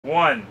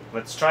One.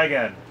 Let's try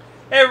again.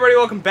 Hey everybody,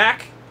 welcome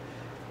back.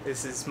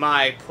 This is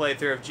my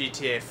playthrough of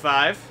GTA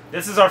 5.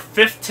 This is our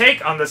 5th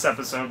take on this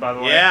episode, by the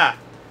way. Yeah.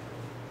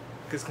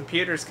 Because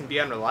computers can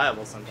be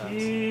unreliable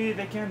sometimes. Yeah,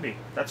 they can be.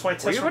 That's why Were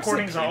test you about to say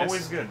recordings are penis?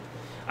 always good.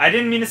 I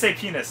didn't mean to say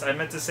penis. I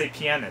meant to say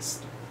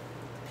pianist.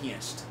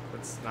 Pianist.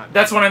 That's not...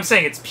 That's what I'm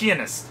saying. It's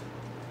pianist.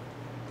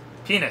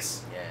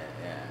 Penis. Yeah.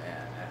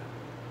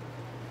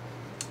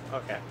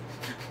 Okay.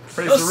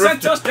 Raise Los the roof,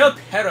 Santos del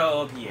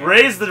Perro. Yeah.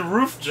 Raise the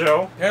roof,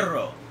 Joe.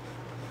 Perro.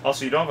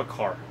 Also, you don't have a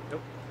car.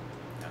 Nope.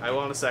 I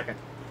will in a second.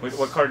 Wait,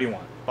 what car do you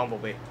want?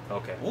 Bumblebee.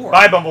 Okay. Or-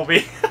 Bye,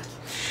 Bumblebee.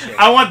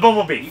 I want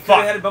Bumblebee. You could Fuck.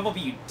 have had a Bumblebee,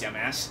 you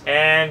dumbass.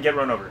 And get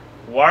run over.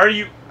 Why are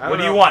you... I What don't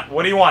do you know. want?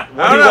 What do you want?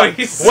 What I do you don't know. want?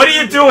 He's- What are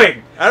you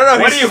doing? I don't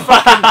know. What do he's you...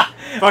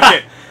 fucking... Fuck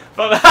it.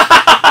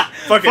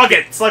 Fuck Fuck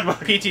it. Slug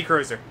bug. PT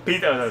Cruiser.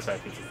 Pete, oh, that's right.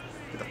 PT.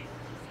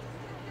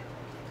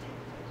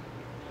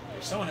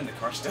 There's someone in the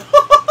car still.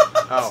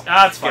 Oh.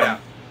 Ah, it's fine. Get out.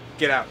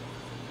 Get out.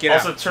 Get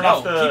Also, out. turn No,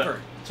 off the... keep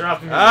her. Turn off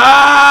the music.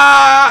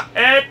 Ah!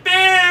 It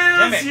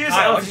Damn feels... it. Use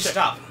Kyle, L why'd to you check.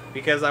 stop?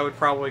 Because I would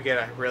probably get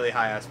a really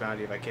high-ass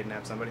bounty if I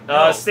kidnapped somebody.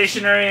 No.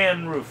 Stationary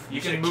and roof. You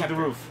You can should've move kept the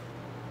her. roof.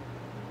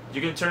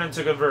 You can turn it into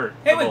a convert.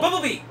 Hey, wait,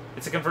 Bumblebee!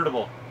 It's a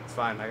convertible. It's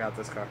fine. I got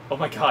this car. Oh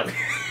my god.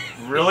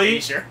 Really?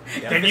 You sure?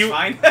 Yeah. Can It's you-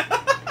 fine.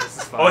 This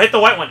is fine. Oh, hit the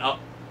white one. Oh,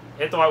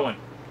 hit the white one.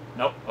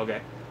 Nope. Okay.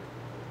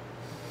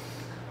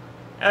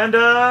 And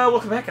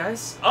welcome back,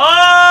 guys.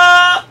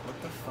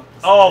 What the fuck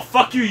is Oh,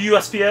 fuck you,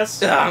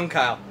 USPS. I'm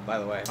Kyle, by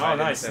the way. I Oh, didn't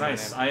nice, say my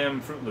nice. name. I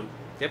am Fruit Loop.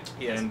 Yep,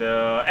 he is.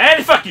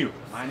 And fuck you.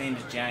 that? My name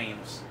is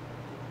James.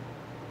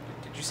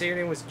 Did you say your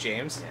name was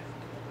James?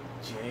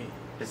 Jay.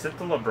 Is it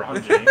the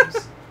LeBron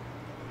James?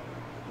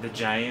 The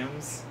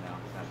James? No,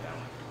 not that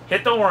one.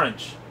 Hit the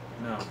orange.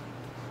 No,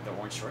 The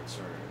orange shorts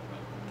or...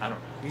 I don't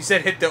know. You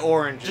said hit the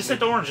orange. Just hit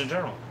the orange in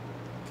general.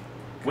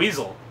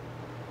 Weasel.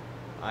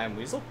 I am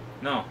Weasel?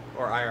 No.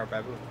 Or IR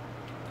Baboon?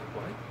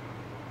 What?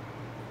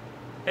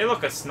 Hey,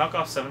 look, I snuck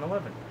off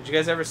 7-Eleven. Did you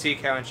guys ever see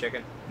Cow and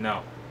Chicken?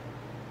 No.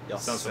 Y'all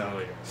Sounds suck.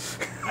 familiar.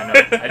 I know.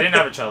 I didn't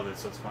have a childhood,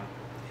 so it's fine.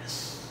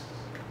 Yes.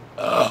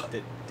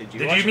 Did you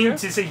Did watch you it, mean Joe?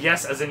 to say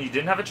yes as in you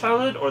didn't have a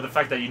childhood, or the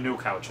fact that you knew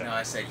Cow Check? No,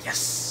 I said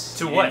yes.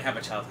 To You what? didn't have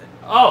a childhood.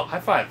 Oh, high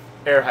five.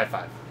 Air high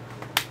five.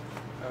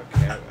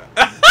 Okay.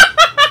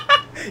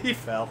 He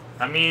fell.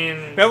 I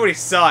mean, Nobody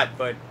saw it,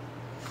 but...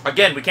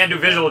 again, we can't do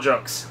visual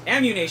jokes.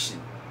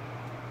 Ammunition.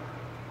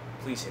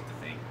 Please hit the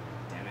thing.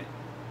 Damn it.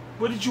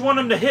 What did you want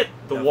him to hit?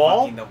 The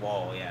wall? The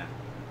wall, yeah.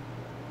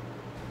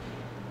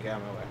 Get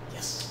out of my way.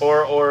 Yes.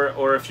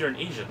 Or if you're in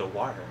Asia, the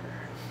water.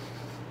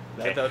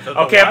 Okay, The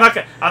okay, I'm what?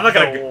 not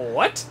gonna, The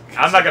what?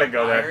 I'm not gonna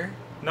go there. Fire.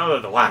 No,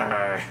 the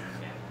water.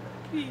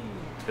 Yeah.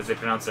 Because they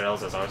pronounce their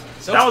L's as R's.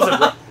 So That was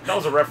far. that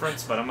was a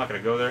reference, but I'm not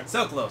gonna go there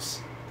So close.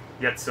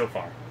 yet. So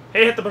far.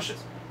 Hey, hit the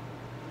bushes.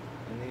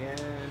 In the end,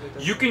 it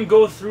doesn't You can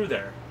go through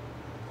there,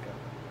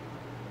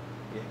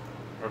 Yeah.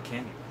 or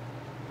can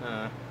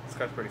you? This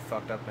car's pretty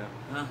fucked up now.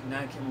 Now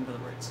I can't remember the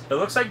words. It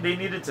looks like they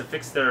needed to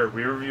fix their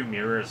rear view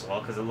mirror as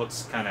well, because it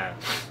looks kind of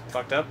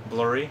Fucked up?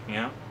 blurry.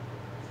 Yeah.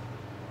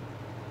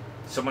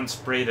 Someone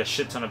sprayed a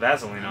shit ton of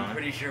Vaseline on I'm it.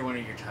 pretty sure one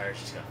of your tires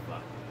just got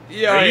fucked.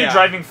 Yeah, Are you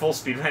driving full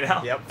speed right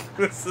now? Yep.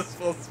 This is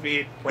full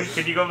speed. Wait,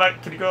 can you go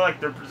back? Can you go like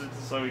third person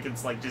so we can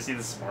like just see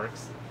the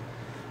sparks?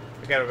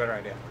 We got a better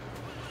idea.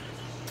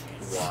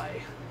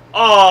 Why?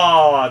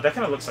 Oh, that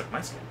kind of looks like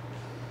my skin.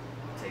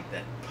 Take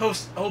that.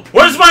 Post. Oh.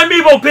 Where's my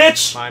amiibo,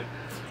 bitch? Mine.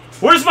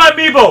 Where's my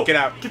amiibo? Get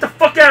out. Get the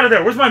fuck out of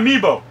there. Where's my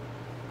amiibo?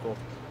 Cool.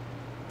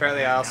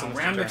 Apparently I also Now, missed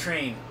ram a the turn.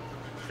 train.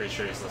 Pretty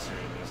sure he's listening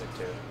to music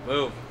too.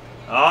 Move.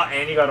 Oh,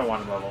 and you got a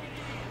 1 level.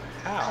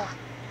 How?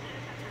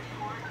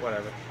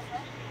 Whatever.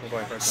 I'm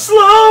going for it.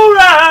 Slow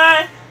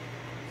ride.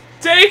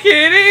 Take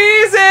it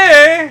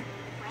easy!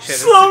 Shit,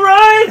 Slow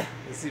ride.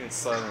 This is even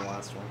slower than the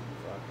last one.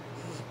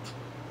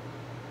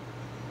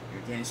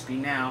 You're getting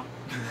speed now.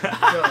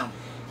 Kill him.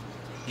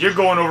 You're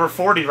going over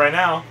 40 right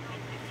now.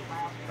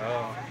 Fuck.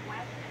 Oh.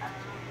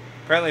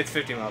 Apparently it's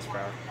 50 miles per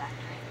hour.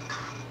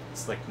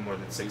 It's like more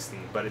than 60,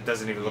 but it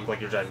doesn't even look like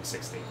you're driving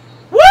 60.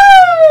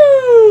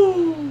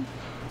 Woo!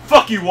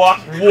 Fuck you, Walk.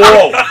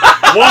 Whoa!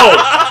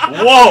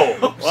 Whoa!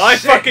 Whoa! Well, I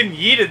Shit. fucking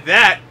yeeted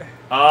that.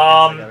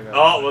 Oh,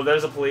 go. well,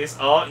 there's a police.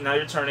 Oh, now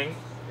you're turning.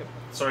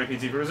 Sorry,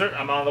 PT Cruiser.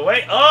 I'm on the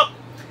way. Oh!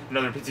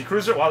 Another PT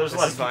Cruiser. Wow, there's a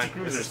lot This is of fine. PT This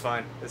is Cruisers.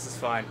 fine. This is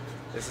fine.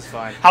 This is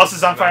fine. House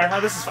is on fire.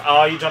 Oh, this is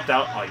Oh, you jumped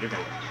out. Oh,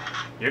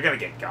 you're gonna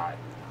get got.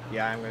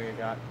 Yeah, I'm gonna get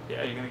got.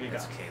 Yeah, you're gonna get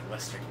That's got. okay.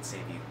 Lester can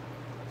save you.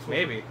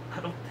 Maybe. I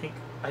don't think.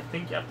 I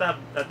think you have to have.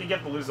 I think you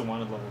have to lose the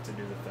wanted level to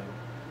do the thing.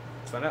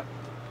 Let's find out.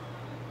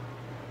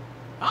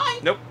 Hi.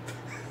 Nope.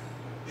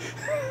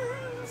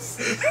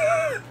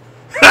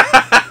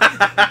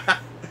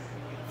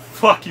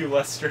 Fuck you,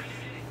 Lester.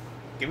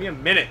 Give me a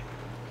minute.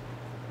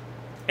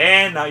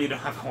 And now you don't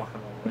have a wanted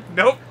level.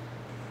 Nope.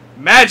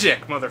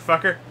 Magic,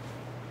 motherfucker.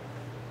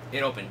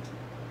 It opened.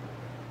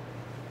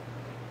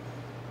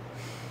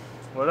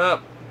 What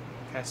up?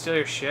 Can I steal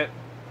your shit?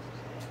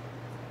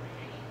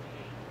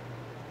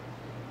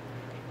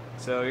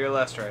 So you're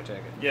Lester, I take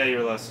it. Yeah,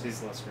 you're Lester.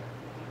 He's Lester.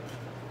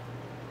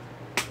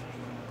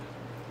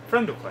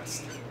 Friend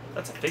request.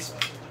 That's a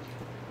Facebook.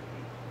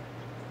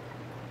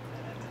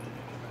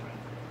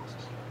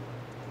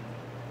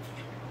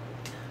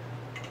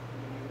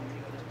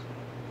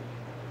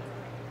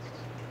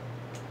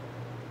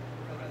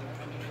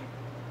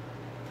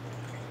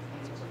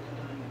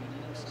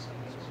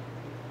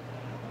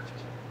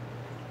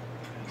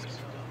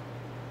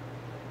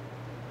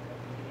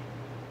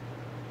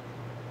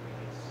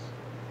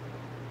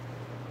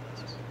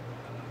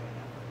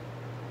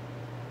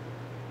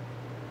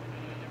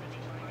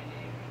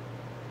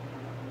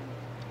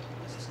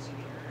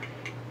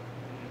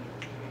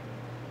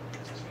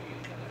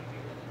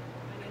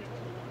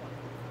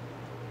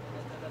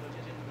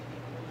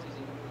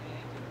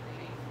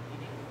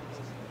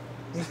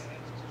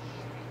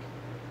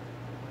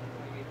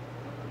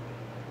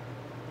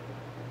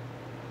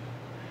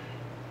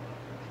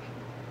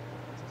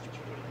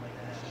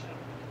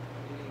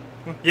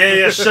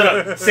 Yeah, shut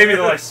up. Save me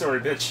the life story,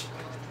 bitch.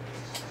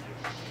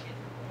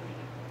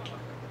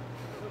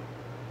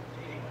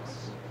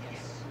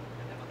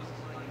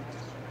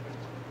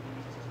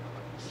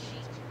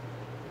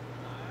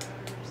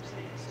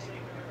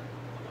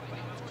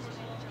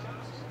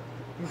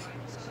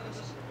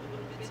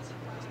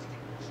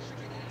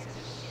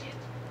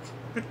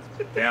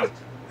 Damn.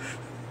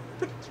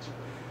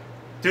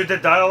 Dude, the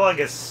dialogue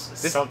is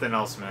something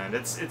else, man.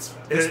 This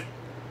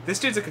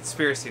dude's a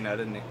conspiracy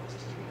nut, isn't he?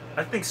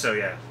 I think so,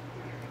 yeah.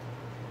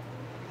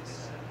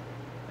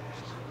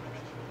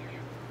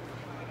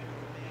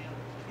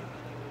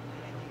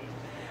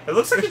 It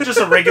looks like it's just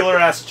a regular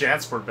ass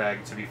Jansport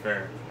bag, to be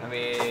fair. I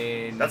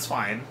mean, that's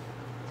fine.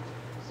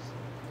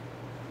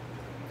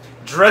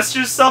 Dress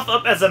yourself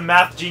up as a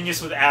math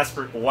genius with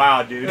Asper.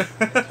 Wow, dude.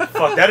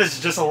 Fuck, that is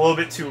just a little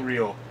bit too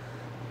real.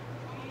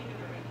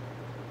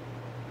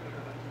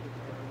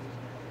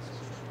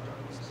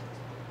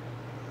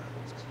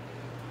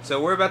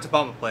 So we're about to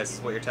bomb a place,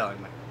 is what you're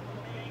telling me.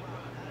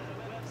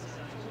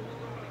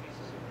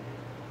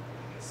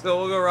 So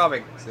we'll go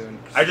robbing soon.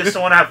 I just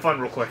want to have fun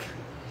real quick.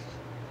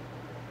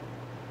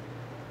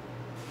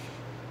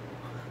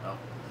 Oh,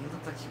 he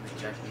looked like he was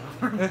jacking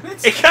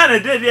off. It kind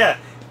of did, yeah.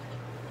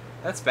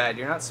 That's bad.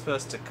 You're not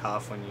supposed to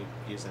cough when you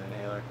use an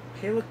inhaler.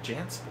 Hey, look,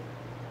 Jansport.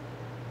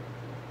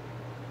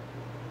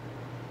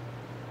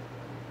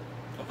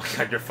 Oh my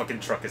god, your fucking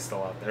truck is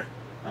still out there.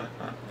 Not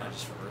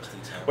just reverse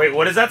detail. Wait,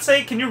 what does that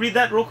say? Can you read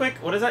that real quick?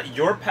 What is that?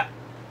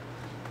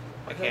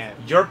 I can't.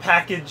 Your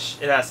package,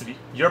 it has to be.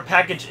 Your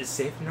package is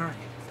safe in our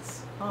hands.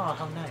 Oh,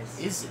 how nice.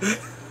 Is it?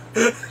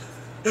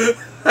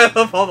 I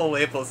love all the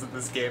labels in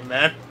this game,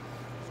 man.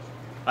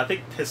 I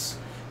think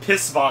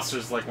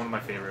Pissvasser's like one of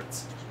my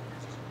favorites.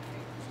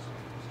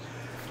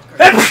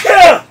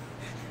 I'm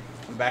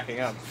backing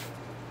up.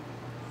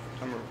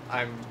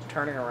 I'm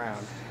turning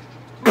around.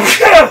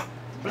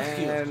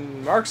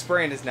 And Mark's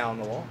brain is now on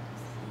the wall.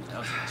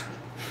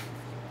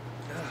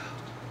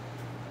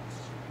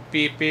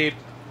 Beep beep.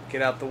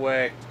 Get out the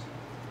way.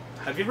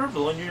 Have you ever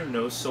blown your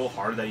nose so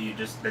hard that your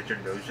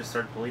nose just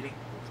started bleeding?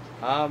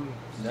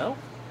 No.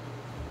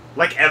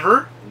 Like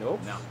ever?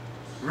 Nope. No.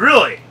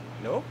 Really?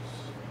 Nope.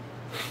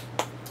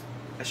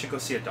 I should go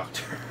see a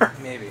doctor.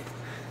 Maybe.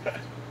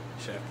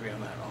 Should have to be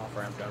on that off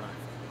ramp, don't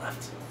I?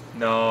 Left.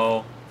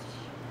 No.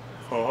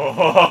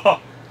 Oh.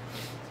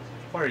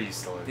 Why are you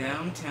still in there?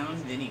 Downtown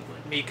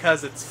Vinnywood.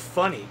 Because it's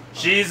funny.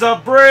 She's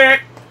a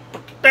brick.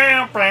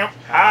 Damn,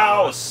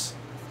 house.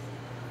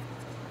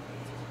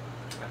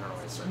 I don't know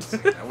why I started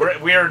singing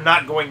that. We are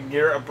not going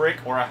near a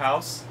brick or a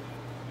house.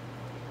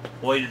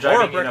 Well, you're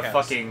driving in a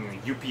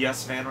fucking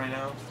UPS van right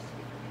now.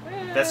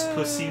 Best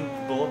Pussy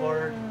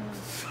Boulevard.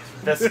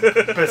 Best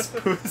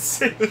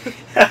Pussy.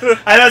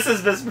 I know it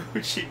says Best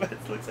Pussy, but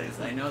it looks like it's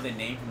I like... know the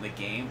name from the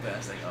game, but I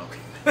was like, oh.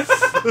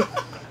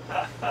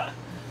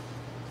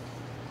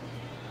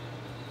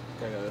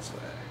 Gotta go this way.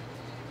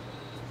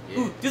 Yeah.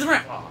 Ooh, do the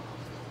ramp!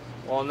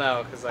 Well,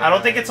 no, because I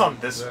don't think it's on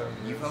this one.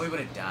 You probably would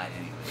have died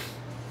anyway.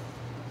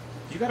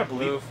 You gotta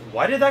believe.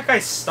 Why did that guy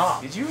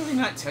stop? Did you really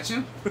not touch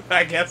him?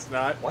 I guess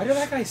not. Why did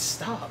that guy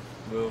stop?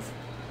 Move.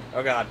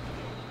 Oh god.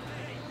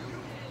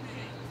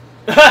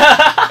 Okay.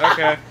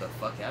 What the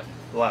fuck happened?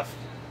 Left.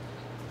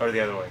 Or the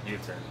other way.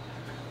 U-turn.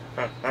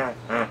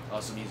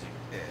 Also music.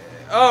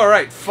 Oh,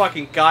 right.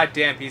 Fucking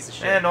goddamn piece of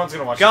shit. And no one's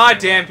gonna watch this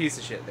Goddamn anyway. piece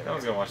of shit. There. No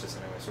one's gonna watch this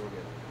anyway, so we're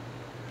good.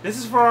 This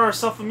is for our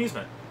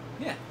self-amusement.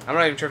 Yeah. I'm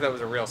not even sure if that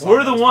was a real song.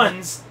 We're the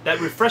ones that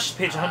refresh the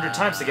page 100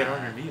 times to get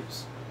 100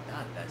 views.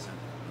 God, that sounded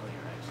familiar,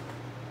 actually.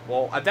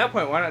 Well, at that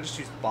point, why not just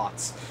use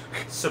bots?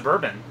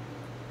 Suburban.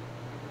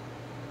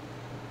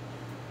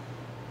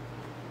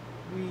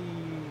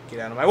 Get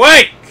out of my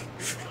way!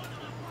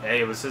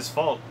 Hey, it was his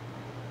fault.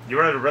 You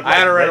were at a red light. I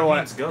had a red Red one.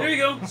 means go. There you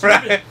go.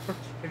 Right.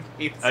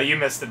 You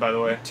missed it, by the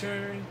way.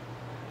 Turn.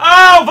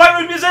 Oh,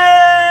 violent music!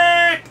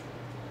 I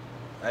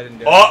didn't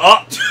do it.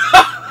 Oh!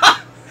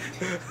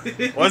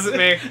 Wasn't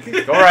me.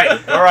 Go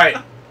right. Go right.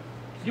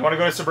 You want to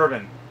go to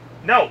Suburban?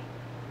 No.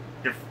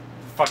 You're...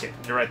 Fuck it.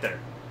 You're right there.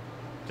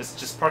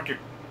 Just park your...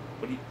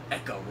 What are you...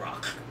 Echo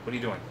Rock. What are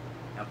you doing?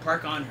 Now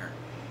park on her.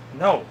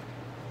 No.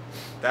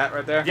 That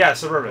right there? Yeah,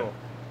 Suburban. Cool.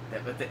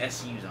 With the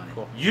SUs on it.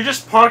 Cool. You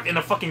just parked in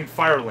a fucking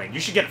fire lane. You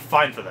should get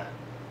fined for that.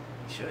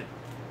 You should.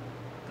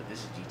 But this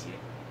is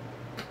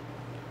GTA.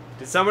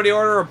 Did somebody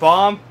order a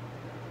bomb?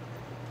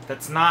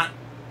 That's not...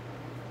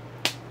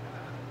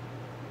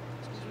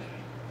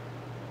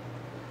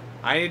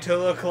 I need to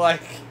look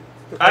like...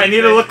 I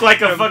need to look like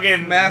a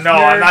fucking... math No,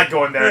 nerd. I'm not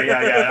going there.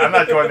 Yeah. I'm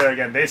not going there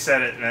again. They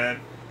said it, man.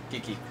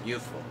 Geeky.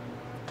 Youthful.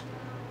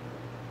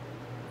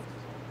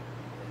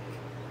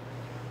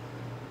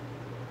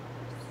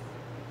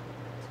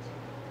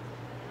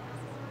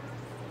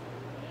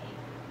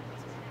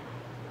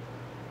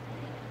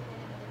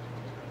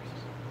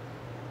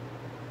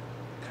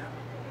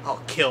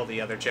 I'll kill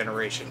the other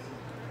generation.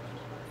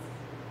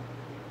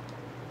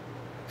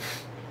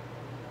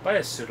 Buy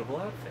a suitable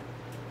outfit.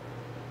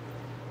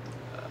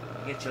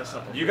 Get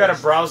yourself a You gotta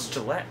browse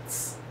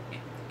Gillette's.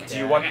 Do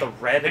you want the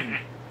red and...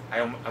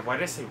 why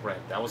did I say red?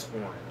 That was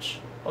orange.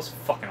 That was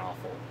fucking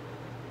awful.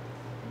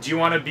 Do you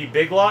want to be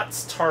Big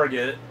Lots,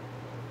 Target,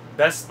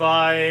 Best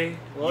Buy,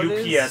 What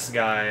UPS is-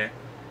 guy,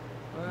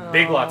 Well,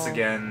 Big Lots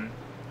again,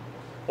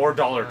 or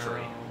Dollar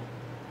Tree?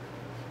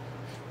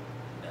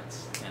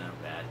 That's kind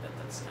of bad.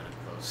 That's kind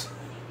of close.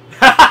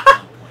 At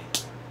some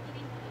point.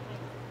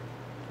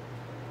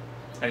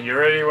 And you're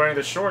already wearing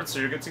the shorts, so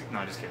you're good to...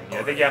 No, just kidding. Yeah,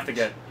 I think you have to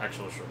get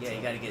actual shorts. Yeah,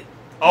 you gotta get...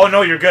 Oh,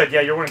 no, you're good.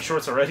 Yeah, you're wearing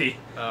shorts already.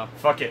 Oh.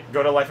 Fuck it.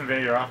 Go to Life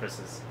Invader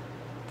offices.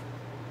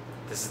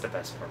 This is the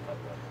best part, by the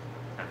way.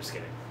 I'm just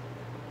kidding.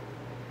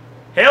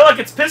 Hey, look,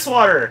 it's piss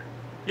water!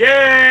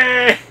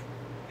 Yay!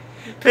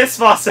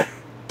 Pisswasser!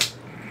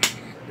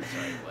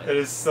 Sorry, what? It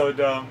is so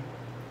dumb.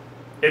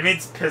 It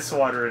means piss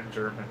water in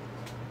German.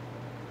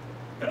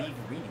 What are you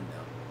reading,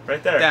 though?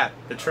 Right there. That.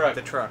 The truck.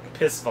 The truck.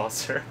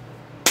 Pisswasser.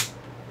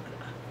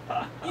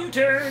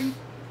 U-turn!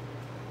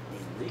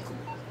 Illegal.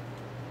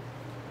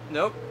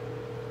 Nope.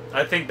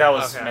 I think that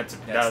was Okay. meant to...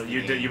 That's That, the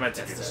you game. meant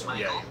to That's do the that. smile.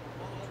 Yeah.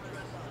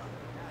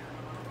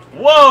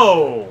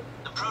 Whoa!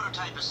 The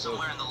prototype is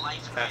somewhere in the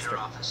Life Faster, Invader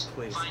office.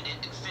 please. Find it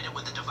and fit it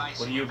with the device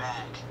What in do your you-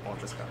 bag. Want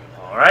this guy.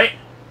 Alright.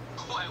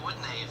 Why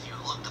wouldn't they if you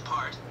look the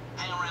part?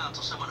 Hang around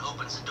till someone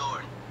opens the door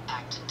and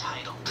act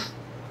entitled.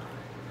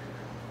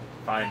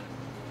 Fine.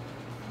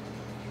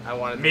 I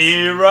wanted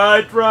Me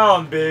right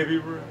round,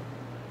 baby.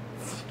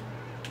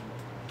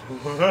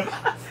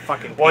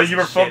 fucking While piece you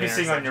were of shit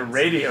focusing on your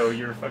intersections. radio,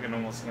 you were fucking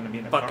almost gonna be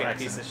in a car Fucking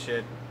accident. piece of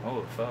shit.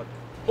 Oh, fuck.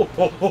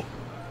 Oh.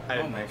 I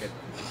didn't make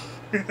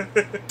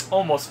it.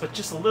 Almost, but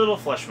just a little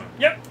flesh wound.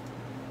 Yep.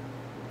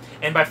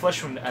 And by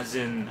flesh wound, as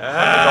in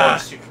Ah.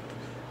 $100 to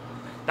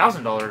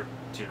 $1,000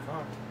 to your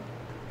car.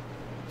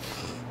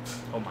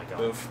 Oh my god.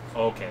 Oof.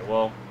 Okay,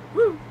 well,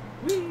 Woo.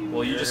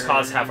 well, you just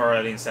caused half our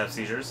audience to have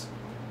seizures,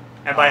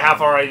 and by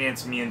half our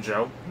audience, me and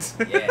Joe,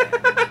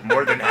 Yeah.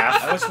 more than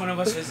half. Which one of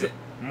us is it?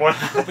 More.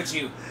 Hope it's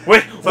you.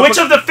 Which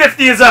of the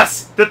 50 is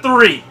us? The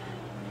 3.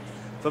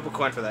 Flip a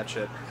coin for that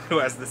shit. Who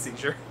has the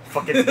seizure?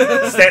 Fucking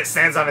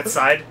stands on its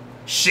side.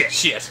 Shit.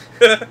 Shit.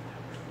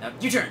 Now,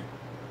 U-turn!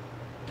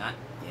 Not...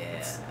 Yeah.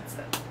 It's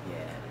that. Yeah.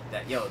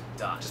 That... Yo,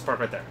 dodge. Just park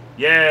right there.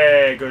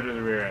 Yay! Go to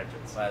the rear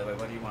entrance. By the way,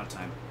 what do you want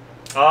time?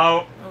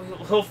 Oh,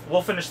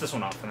 we'll finish this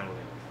one off and then we'll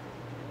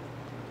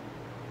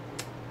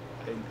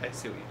leave. I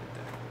see what you did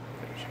there.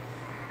 Finish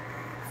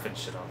it.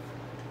 Finish it off.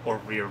 Or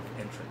rear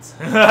entrance.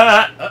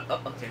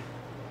 Okay.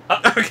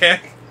 Okay.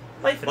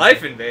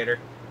 Life Invader.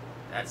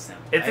 That's not...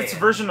 It's a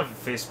version of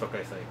Facebook,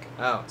 I think.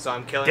 Oh, so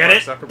I'm killing Get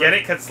Mark it? Zuckerberg? Get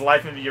it? Because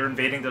life, you're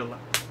invading their life.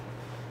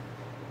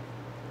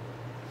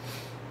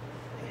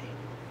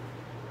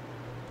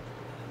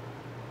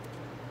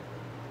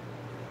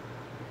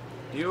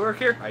 Do you work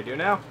here? I do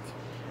now.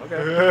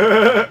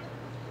 Okay.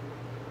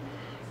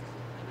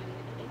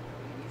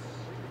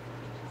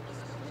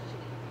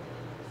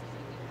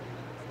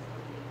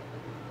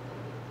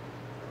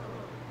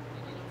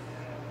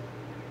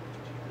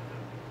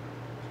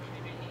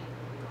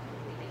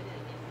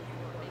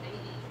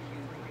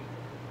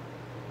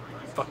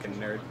 Fucking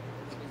nerd.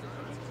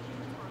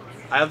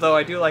 Although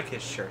I do like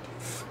his shirt.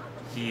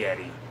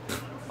 Yeti.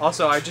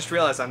 Also, I just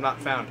realized I'm not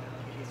found.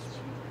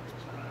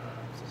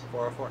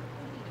 404.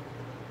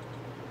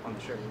 On the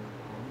shirt.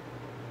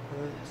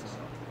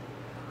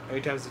 How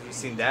many times have you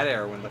seen that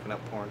error when looking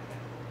up porn?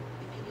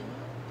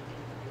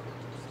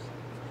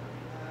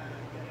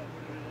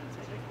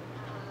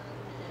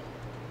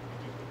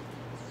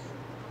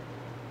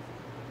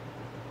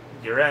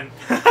 You're in.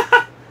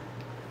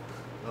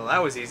 Well,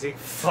 that was easy.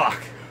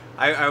 Fuck.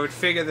 I would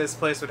figure this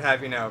place would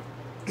have, you know,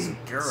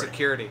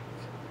 security.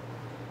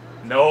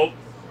 Nope.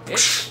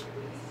 It?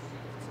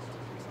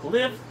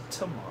 Live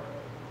tomorrow.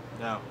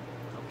 No.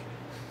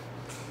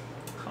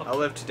 Okay. I'll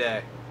live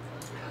today.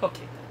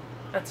 Okay.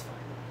 That's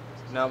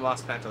fine. No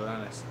Mas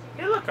Pantalones.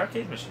 Hey, look,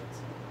 arcade machines.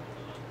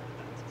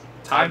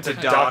 Time to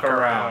dock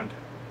around.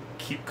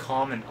 Keep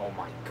calm and... Oh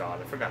my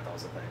god, I forgot that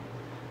was a thing.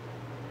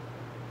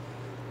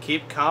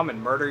 Keep calm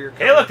and murder your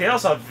Hey, look, they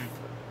also have...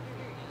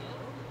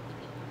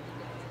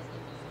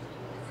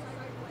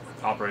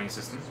 operating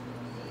system.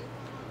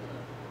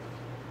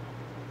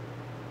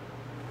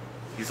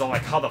 He's all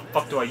like, how the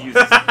fuck do I use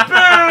this?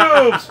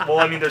 Boobs! Well,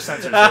 I mean, they're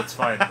censored, so it's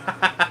fine.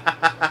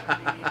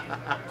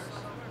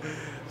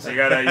 So you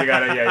gotta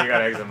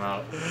exit them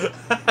out.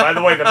 By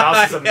the way, the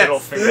mouse is a middle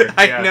finger.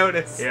 I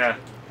noticed. Yeah.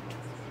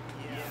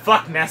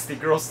 Fuck nasty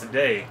girls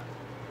today.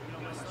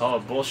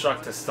 Oh,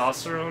 bullshock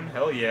testosterone?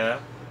 Hell yeah.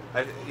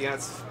 You know,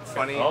 it's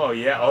funny. Oh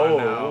yeah. Oh, Oh,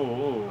 no.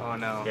 ooh. Oh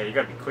no. Yeah, you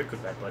gotta be quick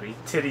with that, buddy.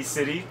 Titty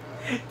City.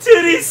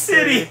 Titty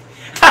City!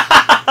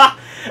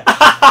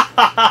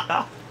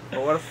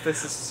 Well, what if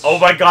this is... Oh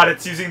my god,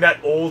 it's using that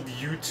old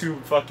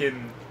YouTube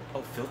fucking... Oh,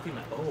 filthy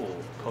man. Oh,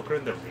 poker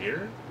in the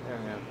rear?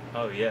 Yeah.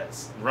 Oh,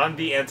 yes. Run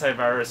the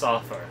antivirus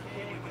offer.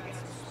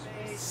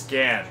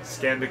 Scan.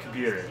 Scan the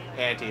computer.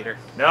 Anteater.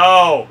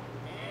 No!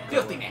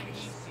 Filthy man.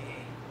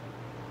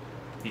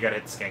 You gotta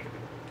hit the scan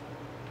computer.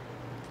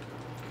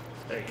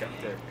 There you go.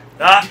 There.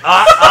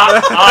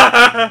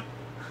 Ah!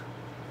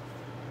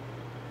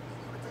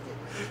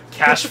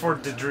 Cash for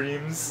the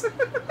dreams.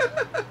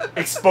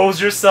 Expose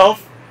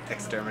yourself.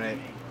 Exterminate.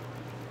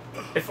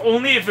 If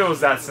only if it was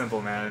that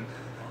simple, man.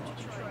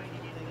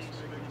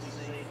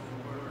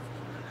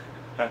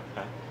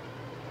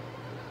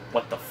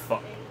 What the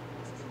fuck?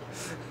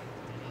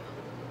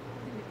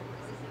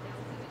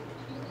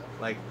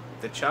 Like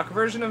the Chuck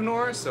version of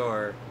Norris,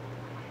 or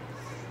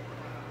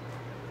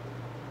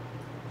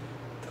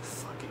the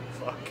fucking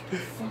fuck?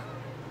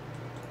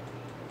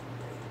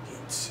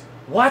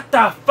 What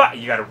the fuck?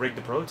 You gotta rig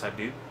the prototype,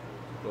 dude.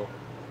 Cool.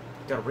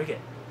 You gotta rig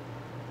it.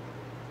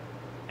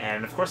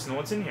 And of course, no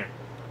one's in here.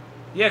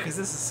 Yeah, because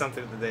this is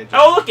something that they just...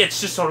 Oh, look,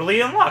 it's just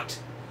totally unlocked.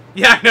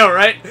 Yeah, I know,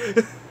 right?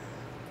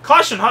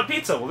 Caution, hot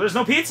pizza. Well, there's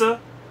no pizza.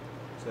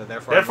 So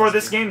Therefore,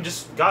 this game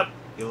just got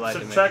You lied to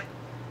me. subtract.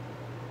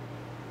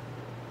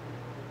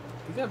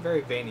 You got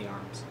very veiny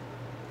arms.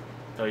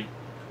 Who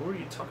are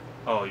you talking?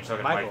 Oh, you're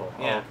talking Michael, to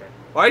Michael. yeah. Oh, okay.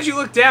 Why did you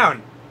look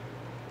down?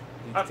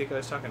 You think I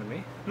was talking to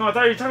me? No, I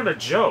thought you were talking to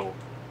Joe.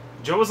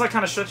 Joe was like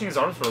kind of stretching his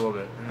arms for a little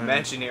bit. And then-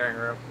 Imagineering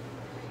room.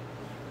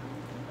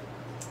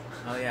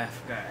 Oh yeah, I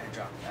forgot I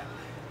dropped that.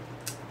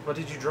 What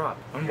did you drop?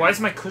 And why is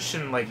my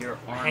cushion like Your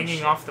arm hanging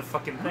shit. off the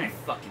fucking I don't thing?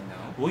 fucking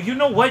know. Well, you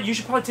know what? You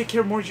should probably take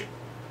care of more.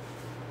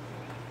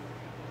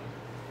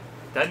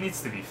 That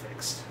needs to be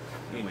fixed.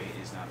 The weight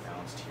is not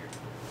balanced here.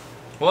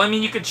 Well, I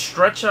mean, you could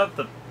stretch out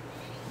the.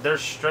 They're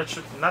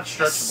not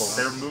stretchable.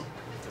 They're move.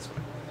 This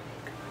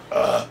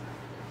way.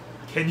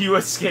 Can you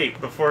escape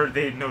before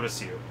they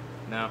notice you?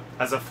 No.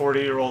 As a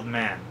 40-year-old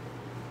man.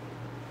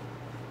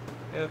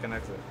 Hey, look, an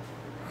exit.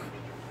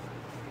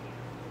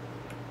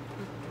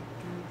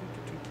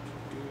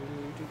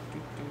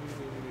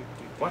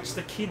 Watch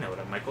the keynote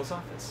at Michael's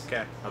office.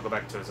 Okay. I'll go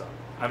back to his office.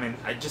 I mean,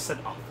 I just said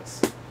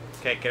office.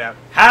 Okay, get out.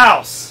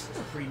 House! That's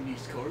a pretty neat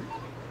card.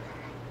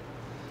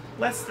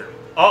 Lester.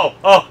 Oh.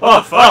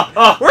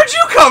 Where'd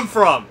you come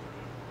from?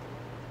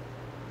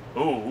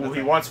 Ooh,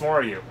 he wants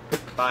more of you.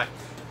 Bye.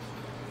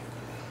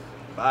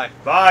 Bye.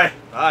 Bye.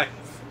 Bye.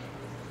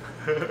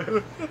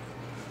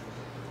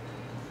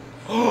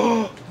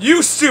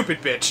 You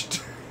stupid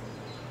bitch!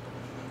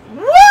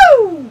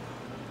 Woo!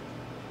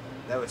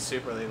 That was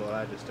super legal what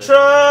I just did.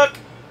 Truck!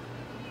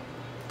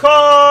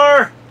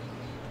 Car!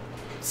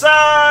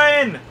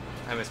 Sign!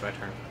 I missed my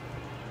turn.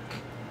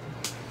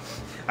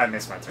 I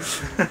missed my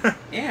turn.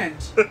 And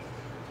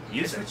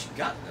Use guess it. what you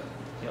got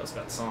though? Yeah, it's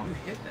got song. You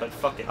hit that. But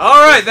fuck it.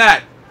 Alright,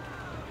 that!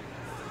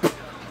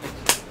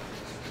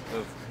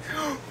 Move.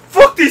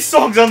 Fuck these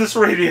songs on this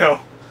radio!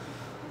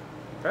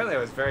 Apparently I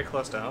was very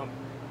close to home.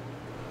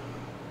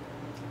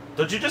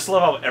 Don't you just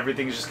love how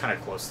everything's just kind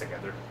of close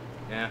together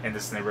Yeah. in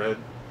this neighborhood?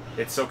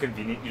 It's so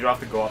convenient. You don't have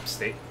to go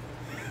upstate.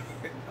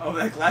 Oh,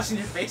 that glass in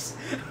your face?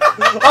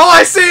 All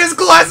I see is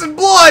glass and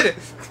blood!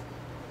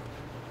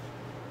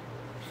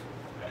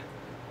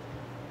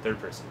 Third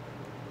person.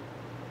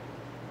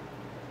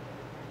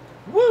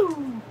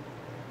 Woo!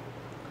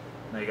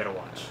 Now you gotta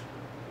watch.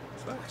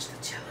 Watch the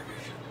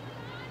television.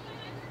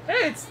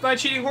 Hey, it's my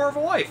cheating whore of a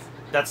wife.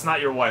 That's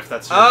not your wife.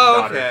 That's your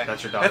Oh, daughter. okay.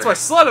 That's your daughter. That's my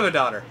slut of a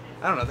daughter.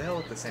 I don't know, they all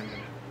look the same to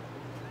me.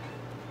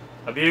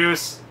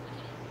 Abuse.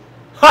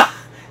 Ha!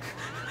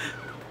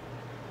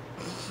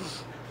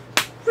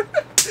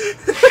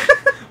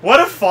 What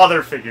a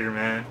father figure,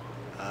 man.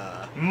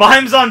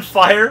 Mime's on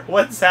fire?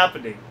 What's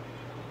happening?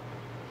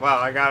 Wow,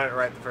 I got it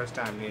right the first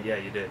time. Yeah,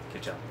 you did.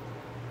 Good job.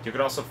 You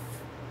could also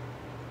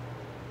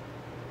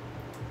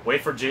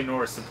wait for Jay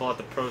Norris to pull out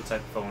the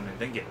prototype phone and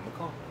then give him a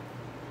call.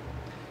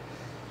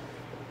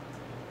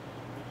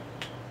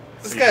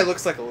 This So guy you-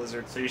 looks like a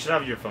lizard. So you should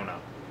have your phone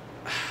out.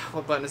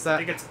 What button is I that?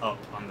 think it's up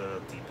on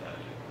the D-pad.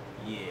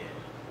 Yeah.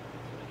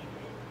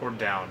 Or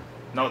down.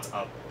 No, it's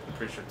up. I'm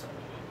pretty sure it's up.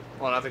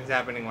 Well, nothing's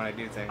happening when I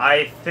do things.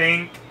 I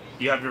think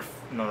you have your...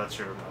 No, that's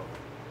your remote.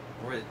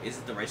 Or is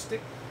it the right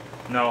stick?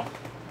 No.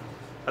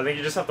 I think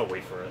you just have to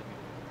wait for it.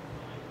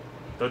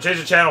 Don't change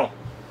the channel.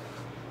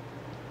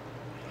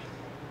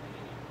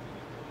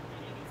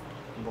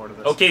 I'm bored of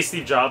this. Okay,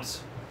 Steve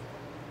Jobs.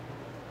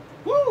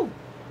 Woo!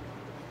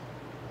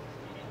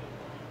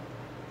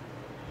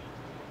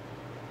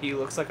 He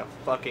looks like a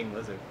fucking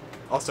lizard.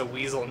 Also,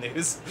 Weasel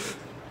News.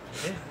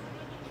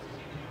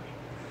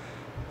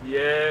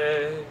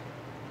 Yeah.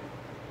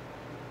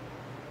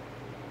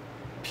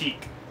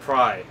 Peak.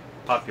 Pry.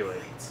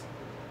 Populates.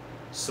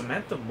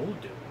 Samantha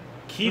Muldoon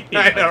keeping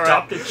I know, right?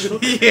 adopted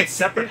children in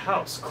separate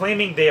house,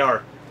 claiming they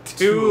are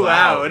Too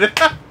loud.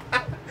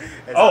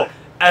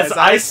 As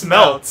ice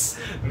melts,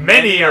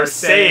 many are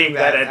saying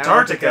that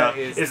Antarctica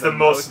is the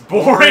most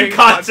boring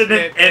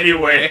continent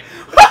anyway.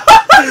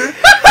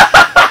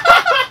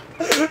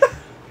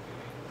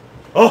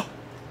 Oh!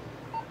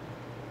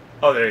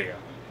 Oh, there you go.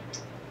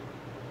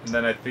 And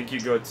then I think you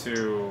go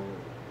to...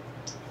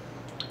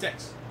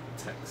 Text.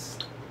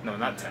 Text. No,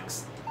 not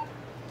text.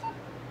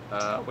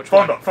 Which Phone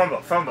one? book, phone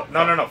book, phone book.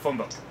 No, phone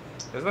book.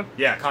 This one?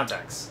 Yeah,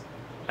 contacts.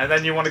 And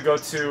then you want to go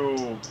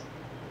to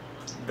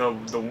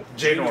the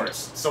J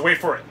Norris. So wait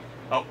for it.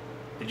 Oh,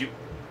 did you?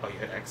 Oh, you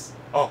hit X.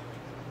 Oh.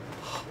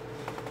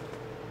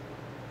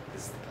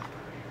 This is the bad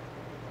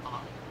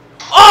part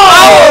here.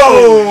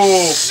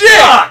 Oh!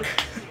 Shit!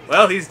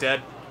 Well, he's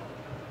dead.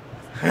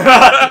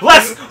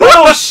 Let's.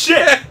 Oh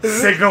shit!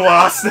 Signal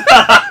lost.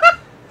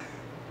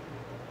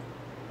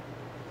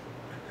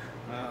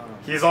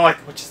 He's all like,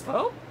 what just?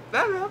 Oh,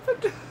 that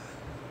happened.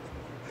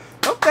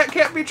 Oh, that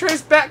can't be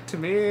traced back to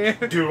me.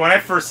 Dude, when I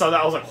first saw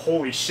that, I was like,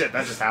 holy shit,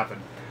 that just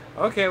happened.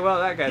 Okay, well,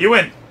 that guy. You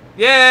win.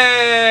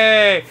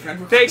 Yay!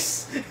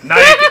 Thanks. Now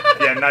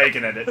you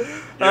can edit. You're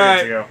Alright,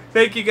 good to go.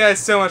 thank you guys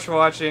so much for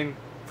watching.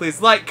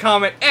 Please like,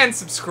 comment, and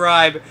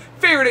subscribe.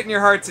 Favorite it in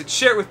your hearts and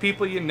share it with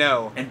people you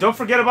know. And don't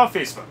forget about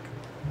Facebook.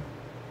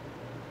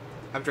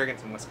 I'm drinking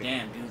some whiskey.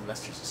 Damn, dude,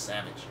 Lester's a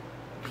savage.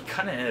 He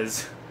kind of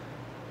is.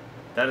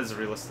 That is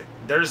realistic.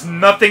 There's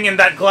nothing in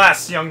that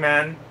glass, young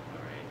man.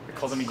 Alright. They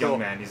call him a Cool. young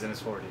man. He's in his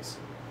 40s.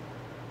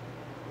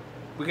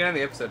 We can end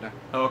the episode now.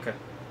 Oh, okay.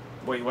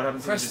 Wait, what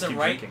happens if you Press just the keep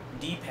right drinking?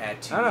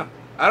 D-pad to... I don't know.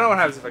 I don't know what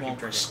happens if I keep Won't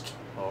drinking.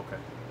 Oh, okay.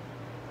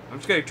 I'm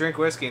just gonna drink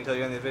whiskey until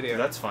you end the video.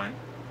 That's fine.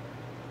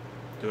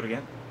 Do it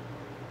again.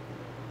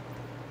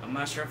 I'm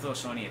not sure if they'll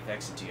show any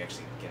effects until you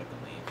actually get up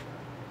and leave.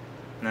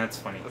 That's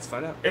funny. Let's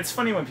find out. It's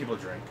funny when people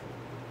drink.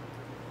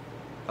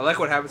 I like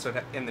what happens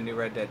in the new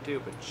Red Dead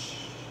 2, but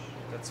shh,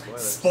 that's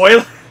spoilers.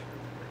 Spoiler.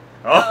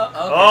 Oh, Okay.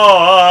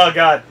 oh,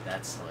 God.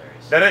 That's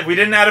hilarious. We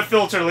didn't add a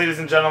filter, ladies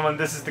and gentlemen.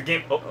 This is the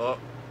game. Oh. Oh,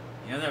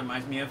 You know that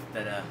reminds me of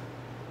that,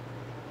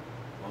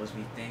 what was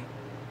we thing?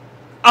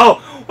 Oh,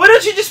 why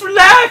don't you just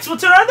relax? We'll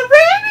turn on the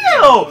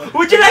radio.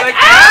 Would you like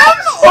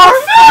abs or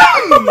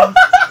film?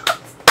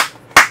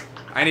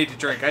 I need to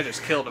drink. I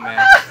just killed a man.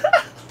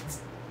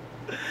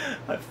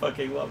 I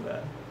fucking love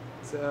that.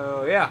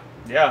 So, yeah.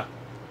 Yeah.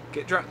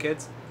 Get drunk,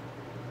 kids.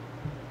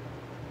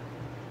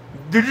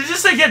 Did you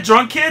just say get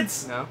drunk,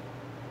 kids? No.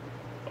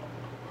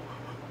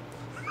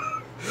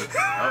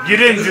 You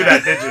didn't do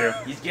that, did you?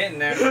 He's getting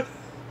there.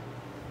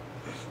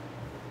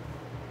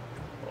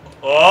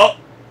 Oh.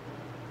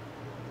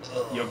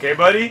 You okay,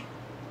 buddy?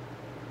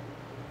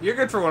 You're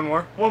good for one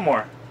more. One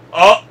more.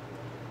 Oh.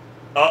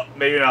 Oh,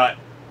 maybe not.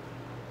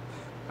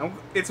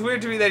 It's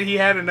weird to me that he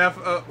had enough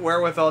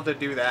wherewithal to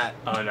do that.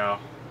 Oh, no.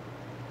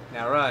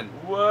 Now run.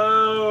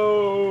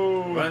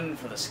 Whoa. Run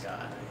for the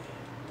sky.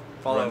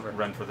 Fall run, over.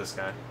 Run for this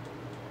guy.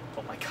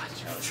 Oh my god,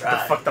 I'll the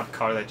try. fucked up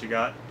car that you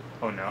got.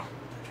 Oh no.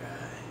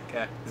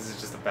 Okay. This is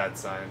just a bad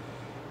sign.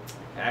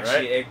 Actually,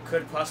 Right? it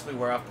could possibly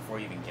wear off before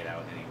you even get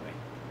out anyway.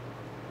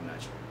 I'm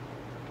not sure.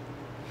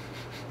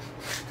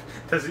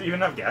 Does it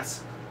even have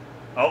gas?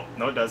 Oh,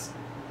 no it does.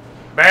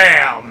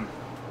 BAM!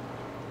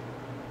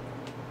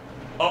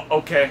 Oh,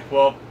 okay,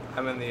 well,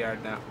 I'm in the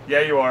yard now.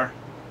 yeah you are.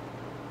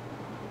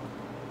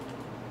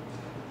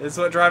 This is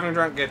what driving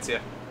drunk gets you.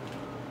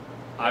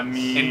 I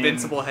mean...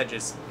 Invincible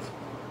hedges.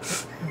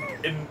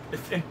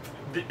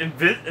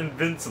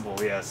 Invincible,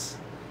 yes.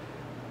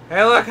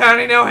 Hey, look,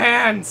 honey, no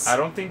hands. I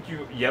don't think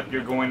you... Yep,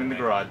 you're going in the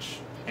garage.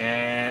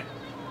 And...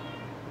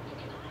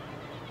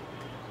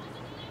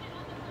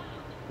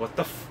 What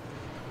the f...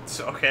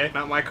 It's okay,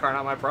 not my car,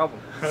 not my problem.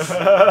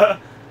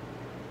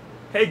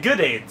 Hey,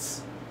 good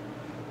aids.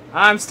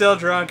 I'm still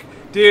drunk.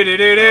 Do do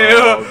do do.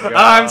 Oh, God.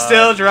 I'm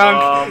still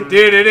drunk.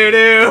 Do do do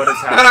do. What is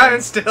happening?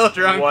 I'm still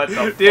drunk. What the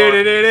Do fuck? do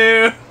do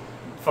do.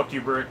 Fuck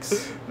you,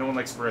 bricks. No one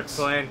likes bricks.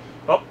 Plane.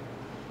 Oh.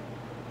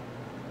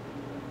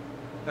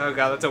 Oh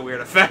god, that's a weird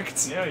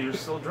effect. Yeah, you're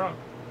still drunk.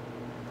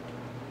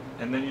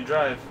 And then you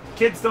drive.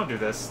 Kids, don't do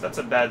this. That's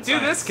a bad Do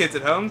sign. this, kids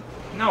at home.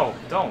 No,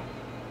 don't.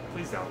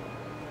 Please don't.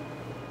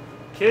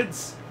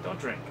 Kids, don't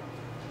drink.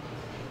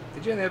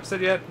 Did you end the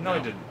episode yet? No, I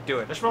didn't. Do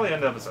I it. should probably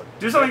end the episode.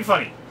 Do something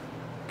funny.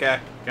 Okay.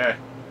 Okay.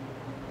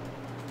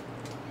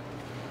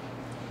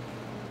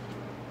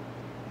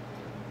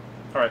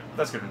 Alright,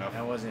 that's good enough.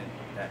 That wasn't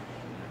that.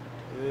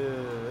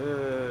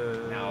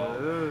 No.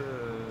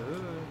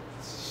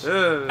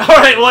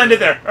 Alright, we'll end it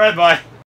there. Alright, bye.